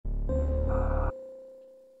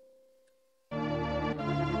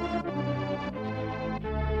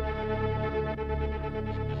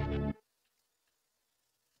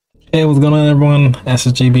Hey, what's going on, everyone?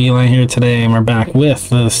 SSJB line here today, and we're back with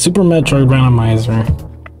the Super Metroid Randomizer.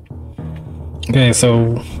 Okay,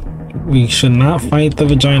 so we should not fight the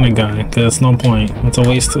vagina guy, because no point. It's a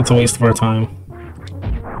waste of our time.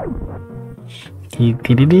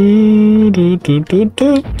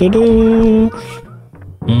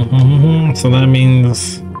 So that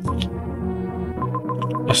means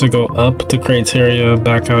I should go up to criteria,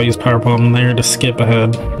 back out, use power bomb there to skip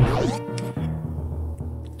ahead.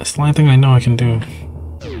 It's the only thing I know I can do.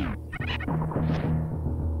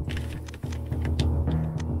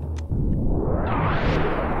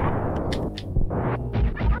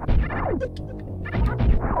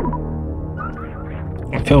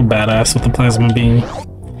 I feel badass with the plasma beam.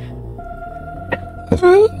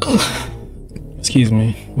 Excuse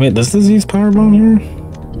me. Wait, does this use power bomb here?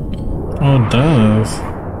 Oh, it does.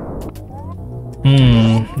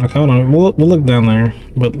 Okay, hold on. We'll look down there,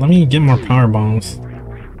 but let me get more power bombs.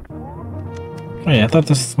 Wait, I thought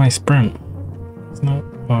this is my sprint. It's not.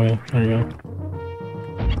 Oh yeah, there you go.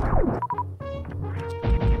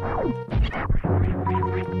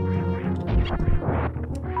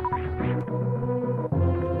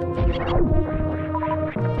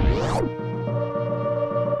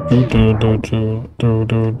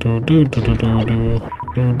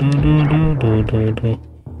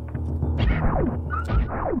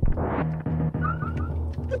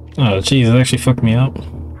 Oh jeez, it actually fucked me up.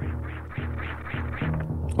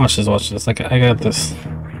 Watch this. I got this.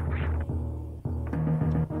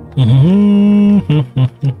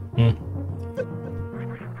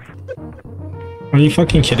 Are you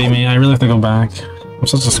fucking kidding me? I really have to go back. I'm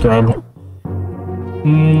such a scrub.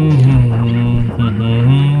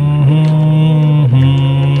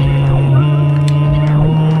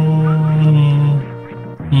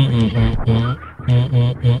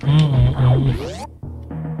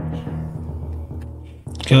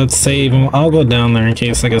 Okay, let's save. I'll go down there in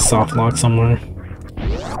case I get soft lock somewhere.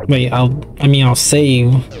 Wait, I'll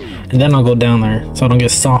save and then I'll go down there so I don't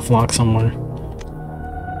get soft lock somewhere.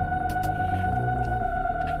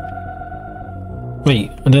 Wait,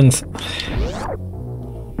 I didn't.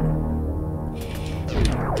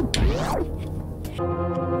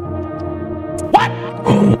 What?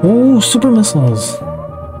 Oh, super missiles.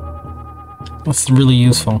 That's really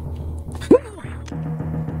useful.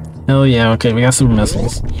 Hell yeah, okay, we got super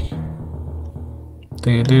missiles.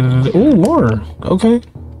 Ooh, more! Okay.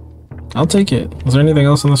 I'll take it. Is there anything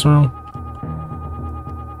else in this room?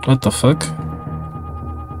 What the fuck?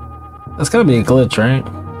 That's gotta be a glitch, right?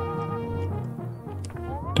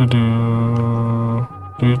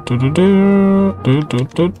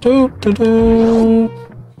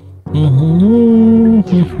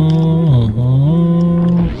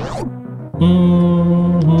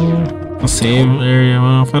 A save area.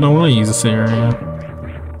 Well, if I don't want to use a save area.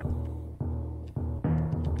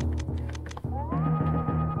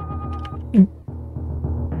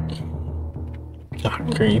 Oh,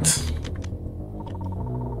 great.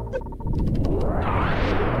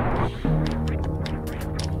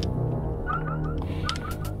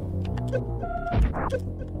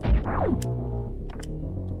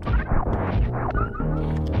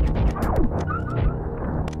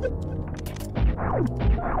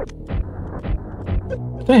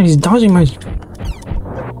 Damn, he's dodging my...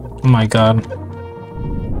 Oh my god.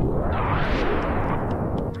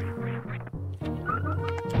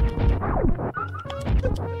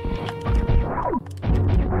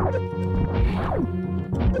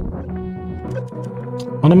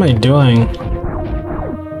 What am I doing?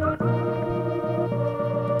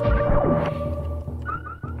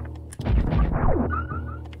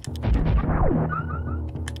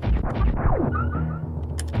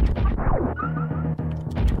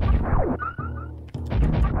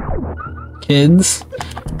 Kids,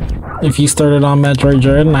 if you started on Metroid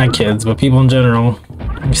Dread, not kids, but people in general,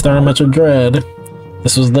 if you started Metroid Dread,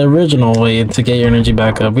 this was the original way to get your energy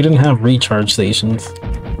back up. We didn't have recharge stations.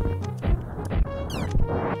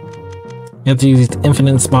 You have to use these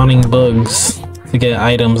infinite spawning bugs to get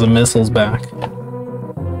items and missiles back.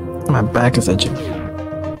 My back is itching.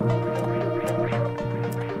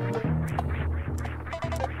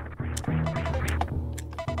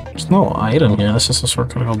 There's no item here, that's just a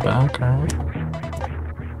shortcut to go back, right?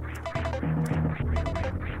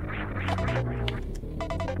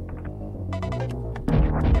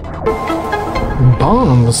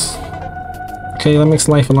 Bombs! Okay, that makes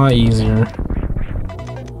life a lot easier.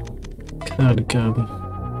 Good.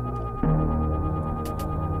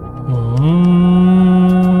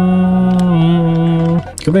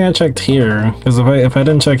 Good thing I checked here, because if I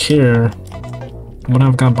didn't check here, I wouldn't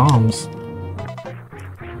have got bombs.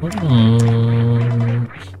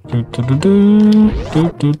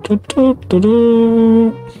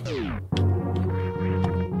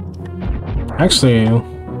 Actually,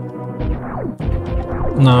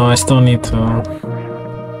 no, I still need to.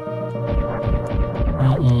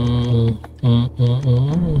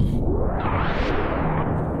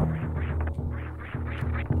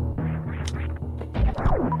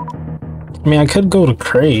 I mean, I could go to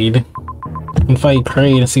Kraid and fight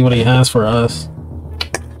Kraid and see what he has for us.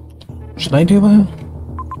 Should I do that?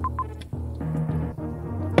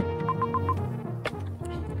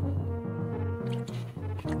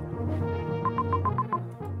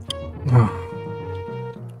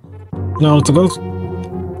 No, to go.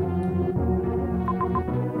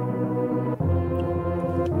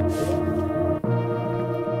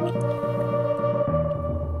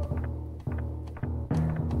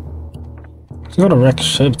 Go to wreck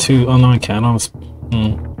ship too. Oh no, I can't.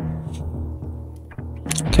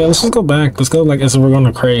 Okay, let's just go back. Let's go like as if we're going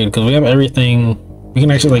to Kraid because we have everything. We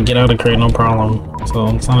can actually like get out of Kraid, no problem. So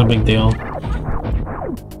it's not a big deal.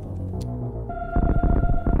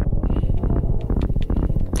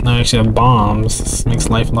 Now I actually have bombs. This makes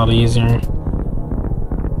life a lot easier.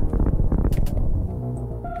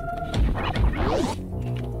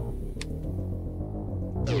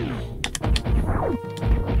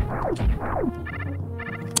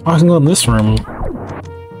 Oh, I can go in this room.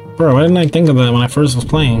 Bro, why didn't I think of that when I first was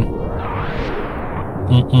playing?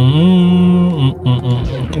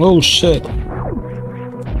 Oh shit.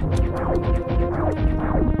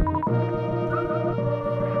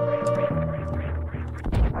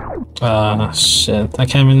 Shit. I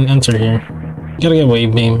can't even enter here. We gotta get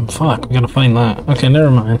wave beam. Fuck, we gotta find that. Okay,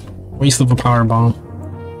 never mind. Waste of a power bomb.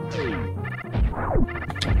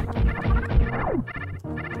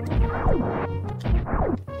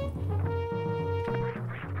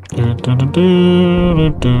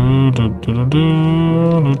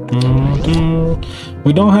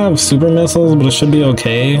 We don't have super missiles, but it should be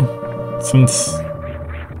okay since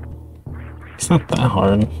it's not that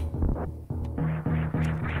hard.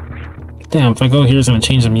 Damn, if I go here, it's gonna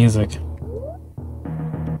change the music.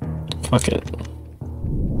 Fuck it.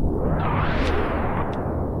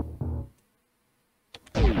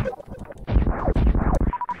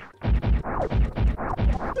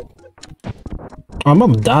 Oh, I'm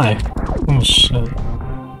about to die. Oh shit.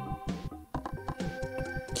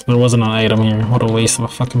 So there wasn't an item here. What a waste of a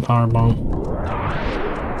fucking power bomb.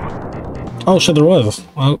 Oh shit, there was.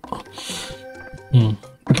 Oh.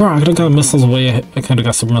 Bro, I could've got missiles way ahead. I could've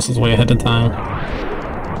got some missiles way ahead of time.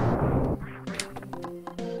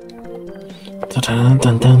 Dun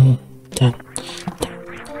dun dun dun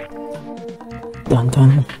dun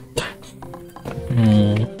dun.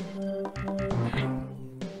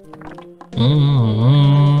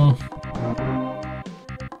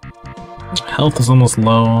 Health is almost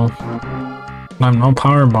low. I have no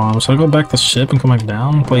power bomb. Should I go back to ship and come back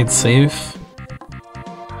down? Play it safe.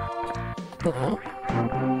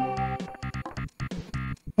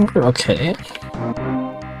 Okay.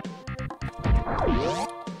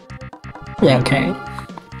 Yeah, okay.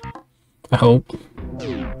 I hope.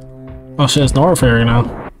 Oh shit, it's no fair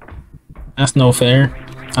now. That's no fair.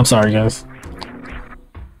 I'm sorry, guys.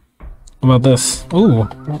 What about this? Ooh,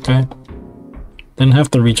 okay. Didn't have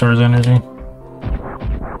to recharge energy.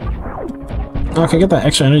 Oh, I could get that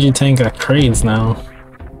extra energy tank at Kraid's now.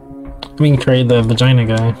 I mean, Kraid, the vagina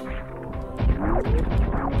guy.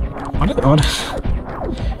 What?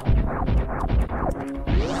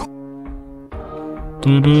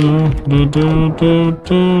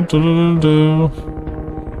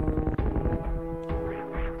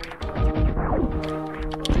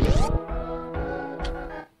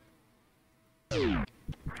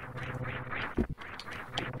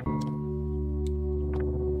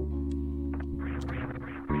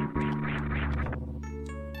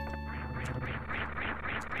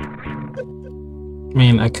 I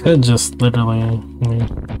mean, I could just literally...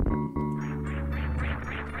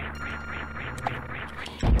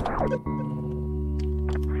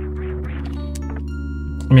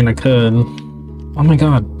 I mean, I could. Oh my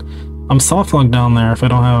god. I'm soft locked down there if I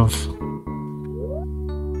don't have...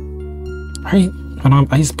 Right? I don't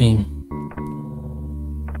have ice beam.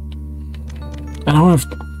 I don't have...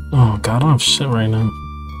 Oh god, I don't have shit right now.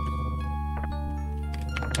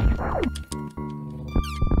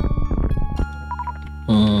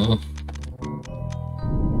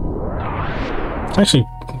 It's actually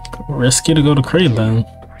risky to go to Kraid then.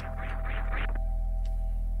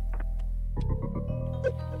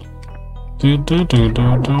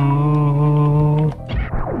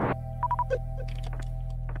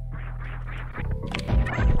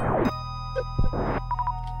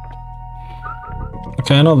 Okay,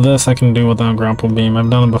 Okay, I know this I can do without grapple beam. I've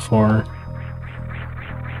done it before.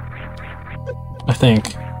 I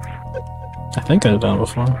think I've done it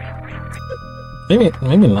before. Maybe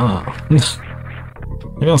not. Maybe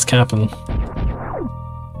I was capping.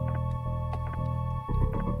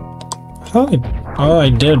 Oh, I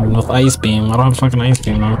did with ice beam. I don't have fucking ice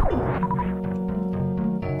beam though.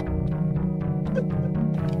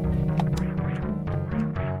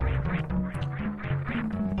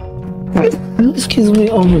 Excuse me.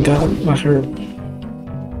 Oh my god, my hurt.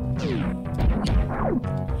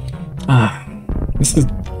 Ah, this is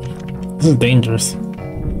dangerous.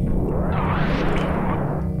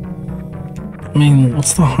 I mean,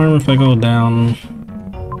 what's the harm if I go down?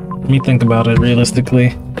 Let me think about it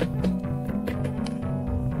realistically.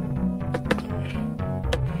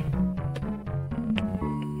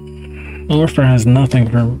 Warfare has nothing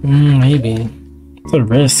for maybe. It's a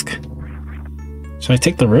risk. Should I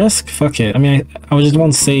take the risk? Fuck it. I mean, I just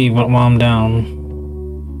won't save while I'm down.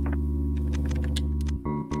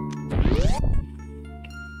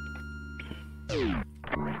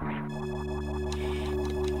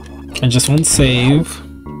 I just won't save.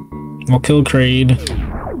 We'll kill Kraid.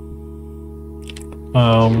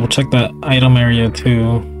 We'll check that item area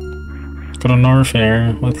too. Go to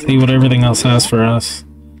Norfair. Let's see what everything else has for us.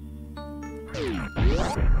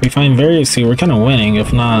 If we find various here, we're kind of winning.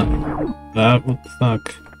 If not, that would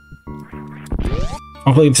suck.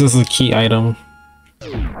 Hopefully this is a key item.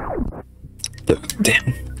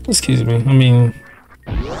 Damn. Excuse me. I mean,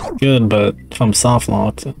 good, but if I'm soft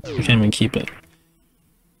locked, I can't even keep it.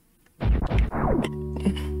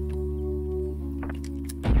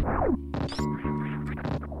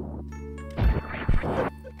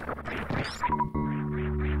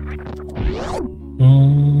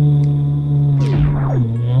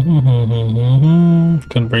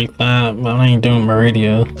 Couldn't break that, but I ain't doing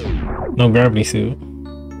Meridia. No gravity suit.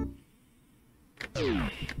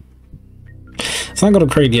 Let's not go to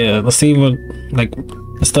Kraid yet. Let's see what, like,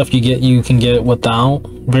 the stuff you can get without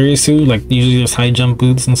various suit. Like, usually there's high jump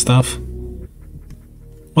boots and stuff.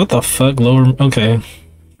 What the fuck? Lower. Okay.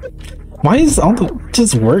 Why is all the. It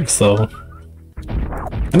just works though.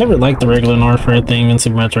 I never liked the regular Norfair theme in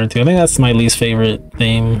Super Metroid 2. I think that's my least favorite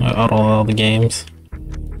theme out of all the games.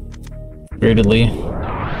 Weirdly.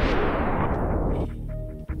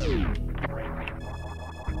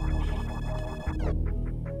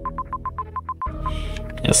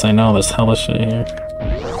 Yes, I know, there's hella shit here.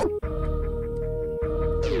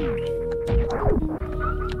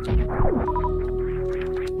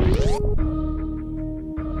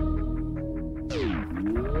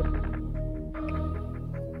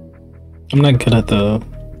 I'm not good at the...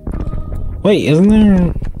 Wait, isn't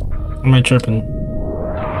there... Am I tripping?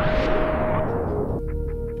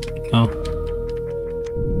 No.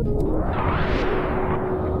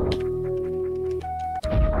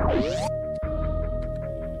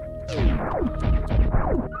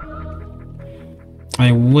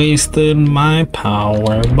 I wasted my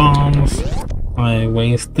power bombs. I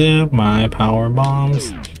wasted my power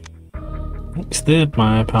bombs. Wasted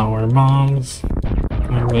my power bombs.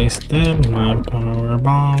 I wasted my power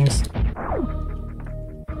bombs.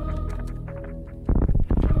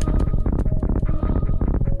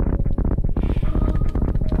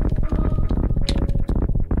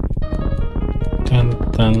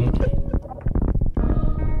 Dun.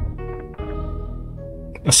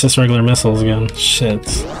 It's just regular missiles again. Shit.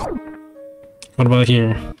 What about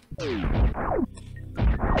here?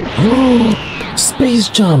 Space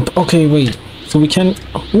jump! Okay, wait. So we can...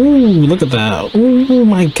 Ooh, look at that. Oh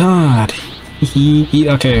my god.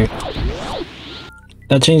 Okay.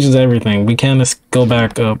 That changes everything. We can just go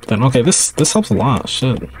back up then. Okay, this helps a lot.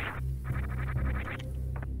 Shit.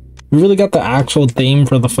 We really got the actual theme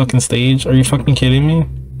for the fucking stage? Are you fucking kidding me?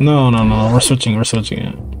 No. We're switching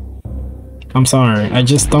it. I'm sorry. I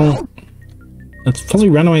just don't... It's supposed to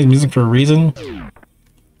be randomized music for a reason.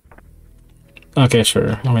 Okay,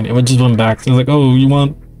 sure. I mean, it just went back. It was like, oh, you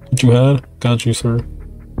want what you had? Got you, sir.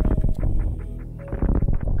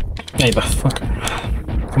 Hey, the fucker.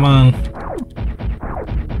 Come on.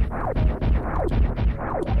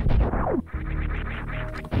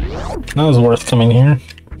 That was worth coming here.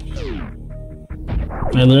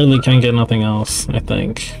 I literally can't get nothing else, I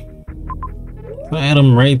think. I had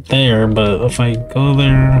him right there, but if I go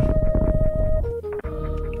there...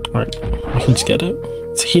 Alright, I can just get it.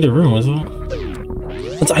 It's a heated room, isn't it?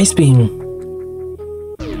 It's Ice Beam!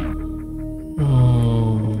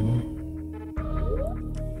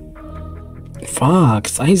 Fuck,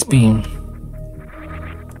 it's Ice Beam.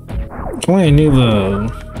 If only I knew the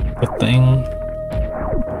thing.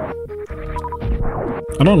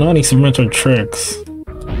 I don't know any Super Metroid tricks.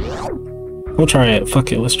 We'll try it.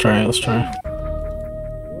 Fuck it. Let's try it. Let's try.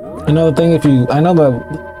 You know the thing, if you, I know the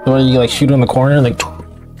where you like shoot in the corner, like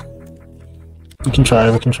we can try.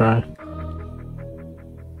 We can try.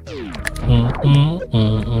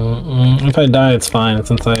 If I die, it's fine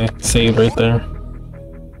since I saved right there.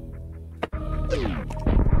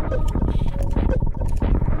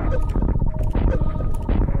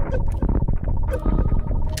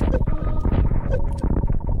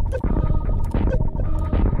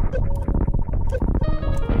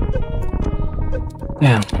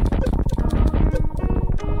 Damn.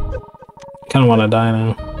 Kinda wanna die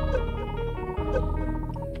now.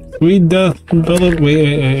 Sweet death, brother.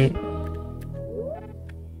 Wait.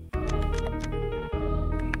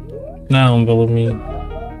 Now envelop me.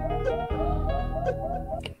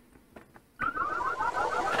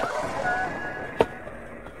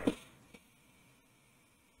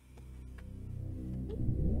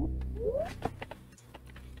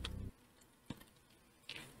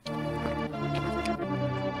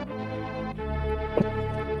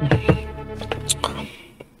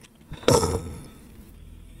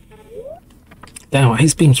 Damn,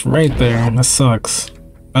 ice beam's right there. That sucks.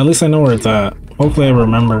 At least I know where it's at. Hopefully I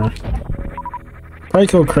remember. Probably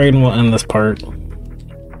kill Kraid and we'll end this part.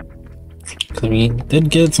 Cause we did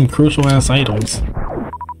get some crucial ass items.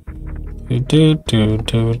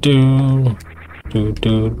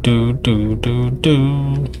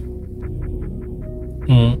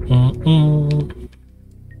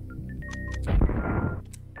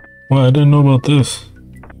 Well, I didn't know about this.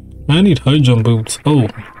 I need high jump boots. Oh,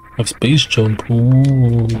 I have space jump.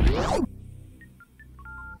 Ooh.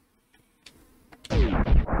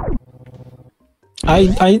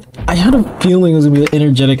 I had a feeling it was gonna be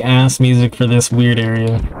energetic ass music for this weird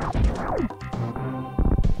area.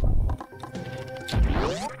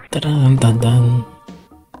 Dun dun dun.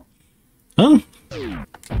 Huh?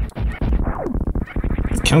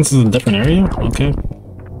 It counts as a different area? Okay.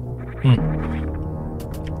 I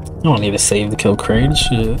don't need to save to kill Kraid.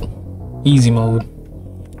 Shit. Easy mode.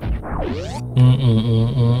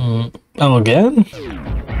 Oh, again?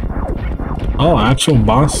 Oh, actual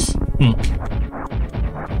boss?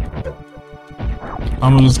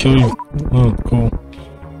 I'm gonna just kill you. Oh, cool.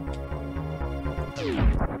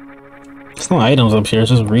 There's no items up here, it's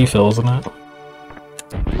just refills, isn't it?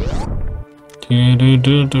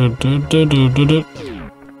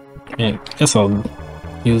 Yeah, guess I'll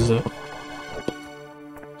use it.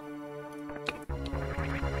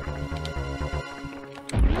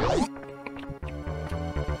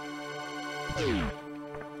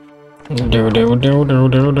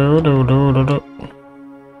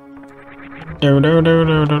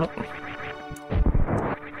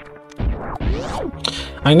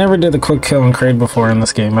 I never did the quick kill and Kraid before in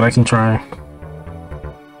this game, but I can try.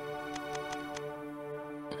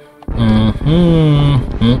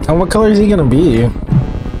 And what color is he gonna be?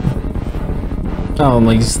 Oh,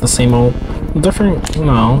 like he's the same old, different?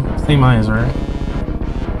 No, same eyes, right?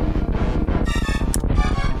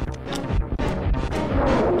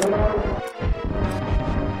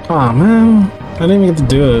 Aw, man, I didn't even get to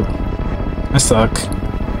do it. I suck.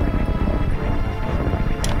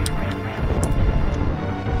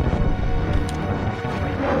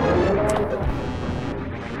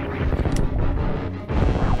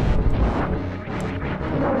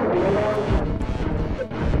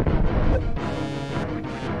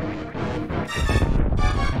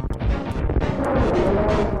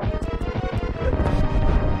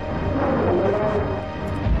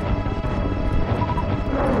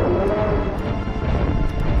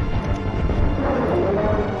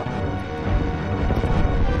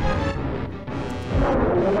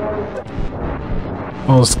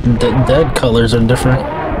 Those dead colors are different.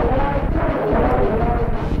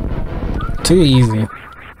 Too easy.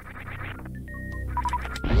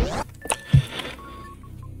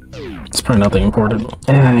 It's probably nothing important.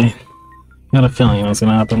 I got a feeling that's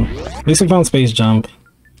gonna happen. At least I found space jump.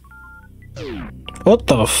 What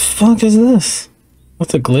the fuck is this?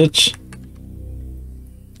 What's a glitch?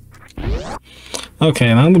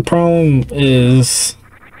 Okay, now the problem is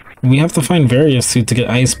we have to find various suit to get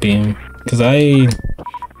ice beam. Cause okay,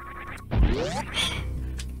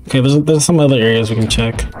 there's some other areas we can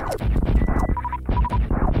check.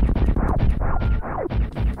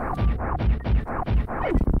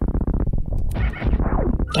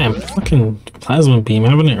 Damn, fucking plasma beam,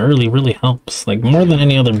 having it early really helps. Like, more than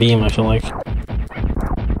any other beam, I feel like.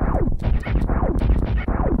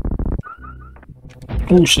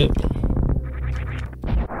 Oh shit.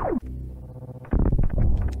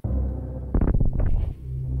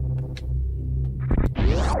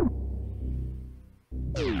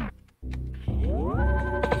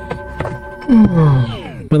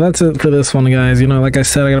 But that's it for this one, guys. You know, like I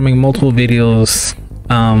said, I gotta make multiple videos.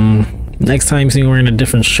 Next time you see me wearing a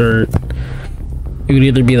different shirt, it would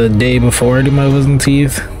either be the day before I do my wisdom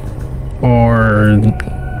teeth or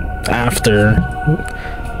after,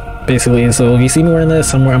 basically. So if you see me wearing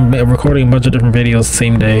this, I'm recording a bunch of different videos the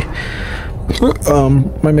same day.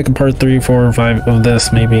 Might make a part 3, 4, or 5 of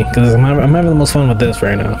this maybe, because I'm having the most fun with this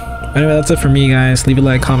right now. Anyway, that's it for me, guys. Leave a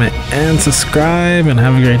like, comment, and subscribe, and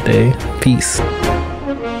have a great day. Peace.